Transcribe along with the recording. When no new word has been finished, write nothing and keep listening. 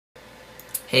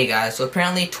Hey guys, so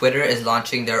apparently Twitter is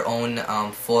launching their own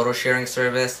photo sharing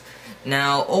service.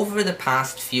 Now, over the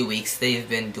past few weeks, they've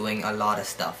been doing a lot of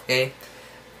stuff, okay?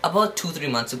 About 2-3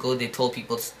 months ago, they told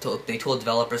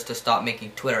developers to stop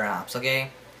making Twitter apps,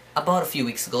 okay? About a few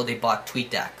weeks ago, they bought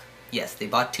TweetDeck. Yes, they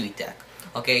bought TweetDeck,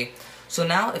 okay? So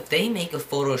now, if they make a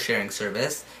photo sharing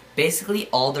service, basically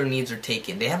all their needs are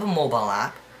taken. They have a mobile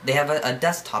app, they have a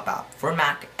desktop app for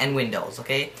Mac and Windows,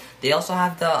 okay? They also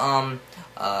have the,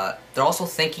 they're also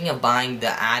thinking of buying the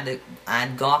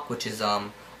AdGawk, which is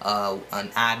an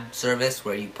ad service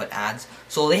where you put ads.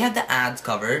 So they have the ads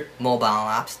covered, mobile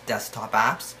apps, desktop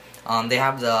apps. They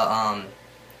have the,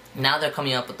 now they're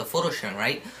coming up with the photo sharing,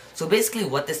 right? So basically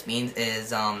what this means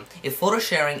is, if photo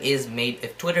sharing is made,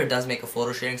 if Twitter does make a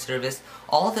photo sharing service,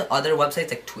 all the other websites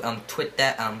like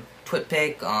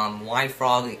TwitPic,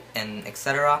 YFrog, and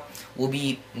etc. will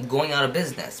be going out of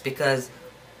business because,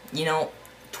 you know,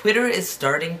 Twitter is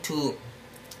starting to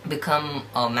become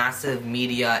a massive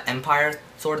media empire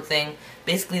sort of thing.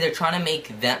 Basically, they're trying to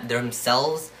make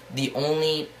themselves the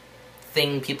only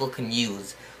thing people can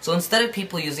use. So instead of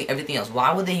people using everything else,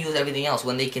 why would they use everything else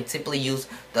when they can simply use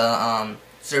the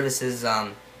services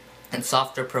and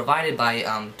software provided by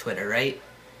Twitter, right?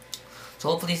 So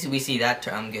hopefully we see that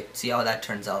see how that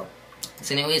turns out.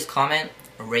 So anyways, comment,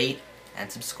 rate,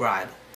 and subscribe.